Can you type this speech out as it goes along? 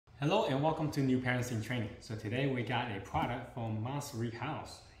Hello and welcome to New Parents in Training. So today we got a product from Maestri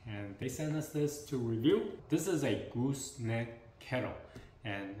house and they sent us this to review. This is a Gooseneck Kettle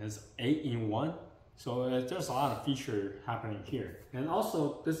and it's 8-in-1. So there's a lot of feature happening here. And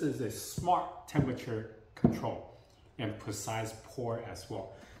also this is a smart temperature control and precise pour as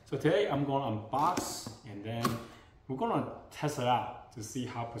well. So today I'm going to unbox and then we're going to test it out to see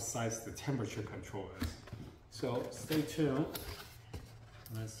how precise the temperature control is. So stay tuned.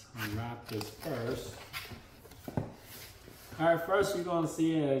 Let's unwrap this first. All right, first you're gonna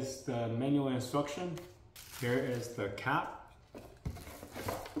see is the manual instruction. Here is the cap,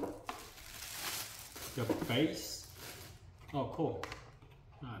 the base. Oh, cool.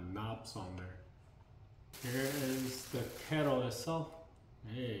 Knobs on there. Here is the kettle itself.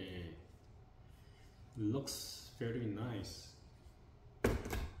 Hey, looks very nice.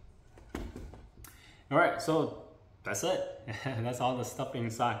 All right, so that's it. That's all the stuff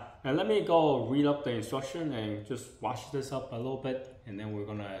inside. Now let me go read up the instruction and just wash this up a little bit and then we're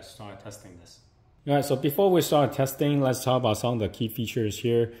gonna start testing this. Alright, so before we start testing, let's talk about some of the key features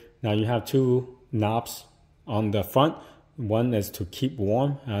here. Now you have two knobs on the front. One is to keep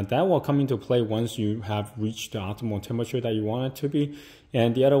warm. That will come into play once you have reached the optimal temperature that you want it to be.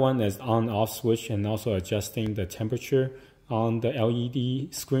 And the other one is on-off switch and also adjusting the temperature on the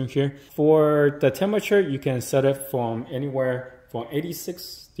LED screen here. For the temperature, you can set it from anywhere from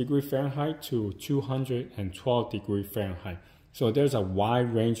 86 degrees Fahrenheit to 212 degrees Fahrenheit. So there's a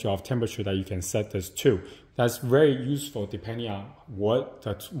wide range of temperature that you can set this to. That's very useful depending on what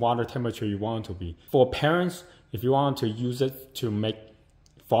the water temperature you want it to be. For parents, if you want to use it to make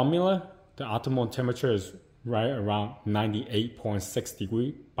formula, the optimal temperature is right around 98.6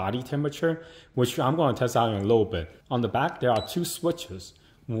 degree body temperature, which I'm going to test out in a little bit. On the back, there are two switches.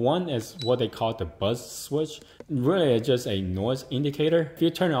 One is what they call the buzz switch. Really, it's just a noise indicator. If you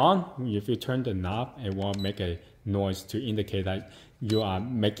turn it on, if you turn the knob, it will make a noise to indicate that you are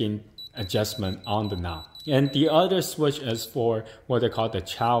making adjustment on the knob. And the other switch is for what they call the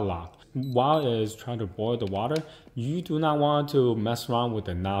child lock. While it is trying to boil the water, you do not want to mess around with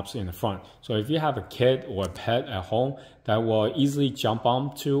the knobs in the front. So if you have a kid or a pet at home that will easily jump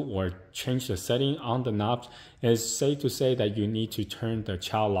onto or change the setting on the knobs, it's safe to say that you need to turn the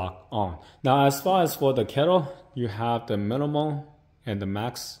child lock on. Now, as far as for the kettle, you have the minimum and the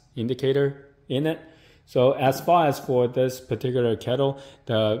max indicator in it. So as far as for this particular kettle,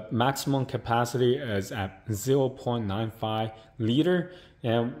 the maximum capacity is at 0.95 liter.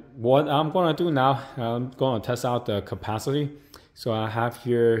 And what I'm going to do now, I'm going to test out the capacity. So I have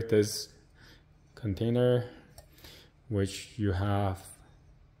here this container, which you have,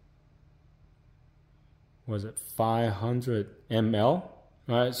 was it 500 ml? All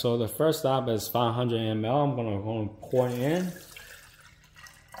right, so the first stop is 500 ml. I'm going to pour it in.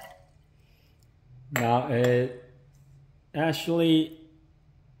 Now it actually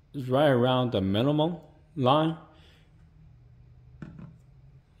is right around the minimum line.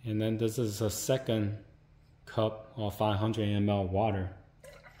 And then this is a second cup of 500 ml water.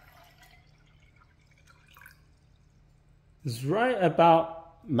 It's right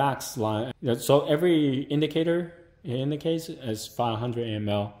about max line. So every indicator indicates is 500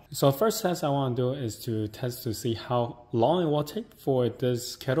 ml. So first test I want to do is to test to see how long it will take for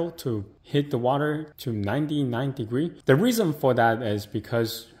this kettle to hit the water to 99 degrees. The reason for that is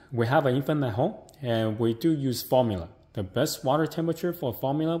because we have an infant at home and we do use formula. The best water temperature for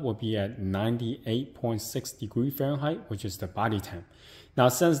formula will be at 98.6 degrees Fahrenheit, which is the body temp. Now,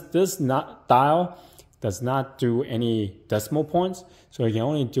 since this dial does not do any decimal points, so it can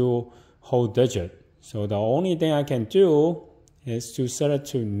only do whole digit. So the only thing I can do is to set it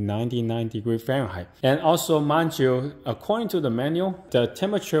to 99 degrees Fahrenheit. And also, mind you, according to the manual, the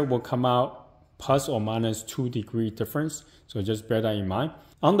temperature will come out plus or minus 2 degree difference. So just bear that in mind.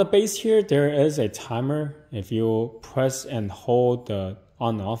 On the base here, there is a timer. If you press and hold the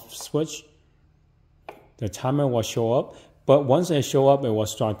on-off switch, the timer will show up. But once it shows up, it will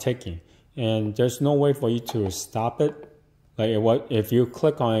start ticking. And there's no way for you to stop it. Like if you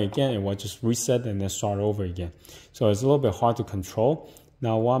click on it again, it will just reset and then start over again. So it's a little bit hard to control.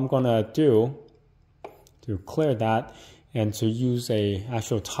 Now what I'm gonna do to clear that and to use a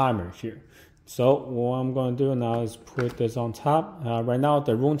actual timer here. So what I'm going to do now is put this on top. Right now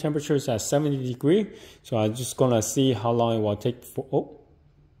the room temperature is at 70 degrees. So I'm just going to see how long it will take for,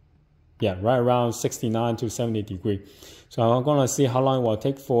 right around 69 to 70 degrees. So I'm going to see how long it will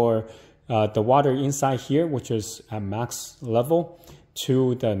take for the water inside here, which is at max level,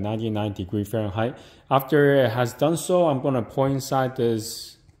 to the 99 degrees Fahrenheit. After it has done so, I'm going to pour inside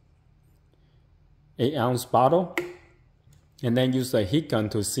this 8-ounce bottle. and then use the heat gun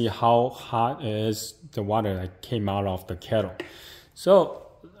to see how hot is the water that came out of the kettle. So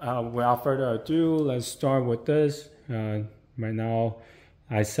without further ado, let's start with this. Right now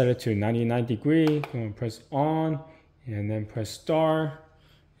I set it to 99 degrees. I'm going to press on and then press start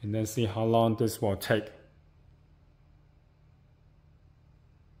and then see how long this will take.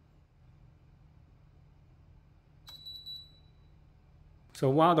 So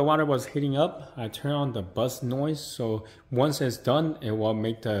while the water was heating up, I turned on the buzz noise. So once it's done, it will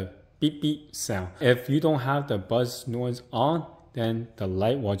make the beep beep sound. If you don't have the buzz noise on, then the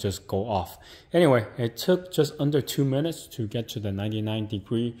light will just go off. Anyway, it took just under 2 minutes to get to the 99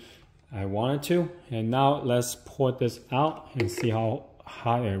 degree I wanted to. And now let's pour this out and see how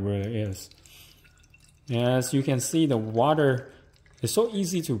hot it really is. And as you can see, the water, it's so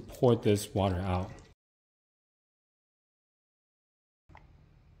easy to pour this water out.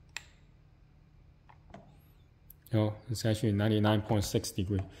 Oh, it's actually 99.6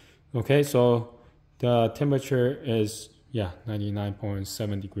 degrees. Okay, so the temperature is,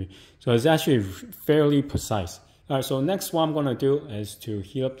 99.7 degrees. So it's actually fairly precise. All right, so next what I'm gonna do is to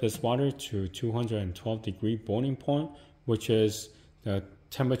heat up this water to 212 degree boiling point, which is the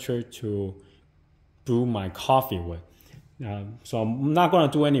temperature to brew my coffee with. So I'm not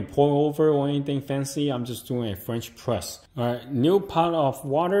gonna do any pour over or anything fancy. I'm just doing a French press. All right, new pot of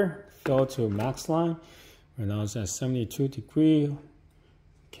water, fill to max line. Right now it's at 72 degrees.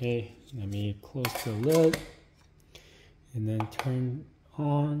 Okay, let me close the lid and then turn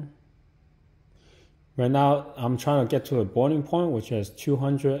on. Right now I'm trying to get to the boiling point, which is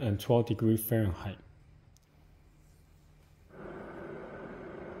 212 degrees Fahrenheit.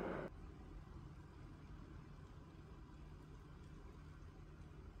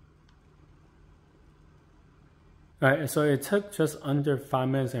 All right, so it took just under 5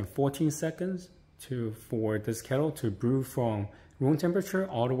 minutes and 14 seconds for this kettle to brew from room temperature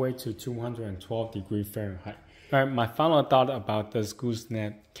all the way to 212 degrees Fahrenheit. All right, my final thought about this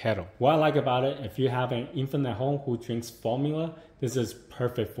Gooseneck Kettle. What I like about it, if you have an infant at home who drinks formula, this is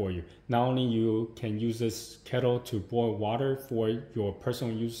perfect for you. Not only you can use this kettle to boil water for your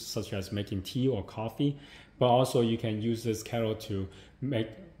personal use, such as making tea or coffee, but also you can use this kettle to make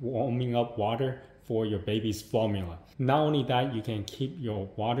warming up water for your baby's formula. Not only that, you can keep your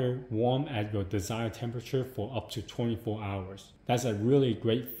water warm at your desired temperature for up to 24 hours. That's a really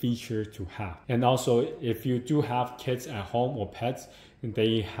great feature to have. And also, if you do have kids at home or pets,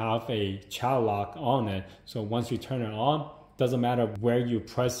 they have a child lock on it. So once you turn it on, doesn't matter where you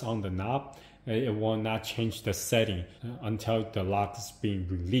press on the knob, it will not change the setting until the lock is being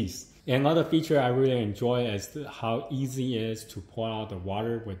released. Another feature I really enjoy is how easy it is to pour out the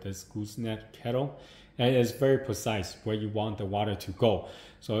water with this Gooseneck Kettle. And it's very precise where you want the water to go.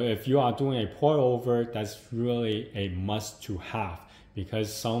 So if you are doing a pour over, that's really a must to have,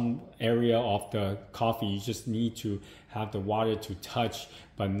 because some area of the coffee you just need to have the water to touch,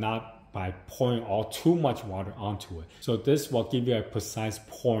 but not by pouring all too much water onto it. So this will give you a precise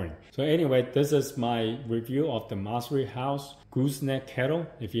pouring. So anyway, this is my review of the Maestri House Gooseneck Kettle.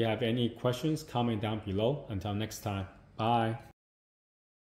 If you have any questions, comment down below. Until next time, bye.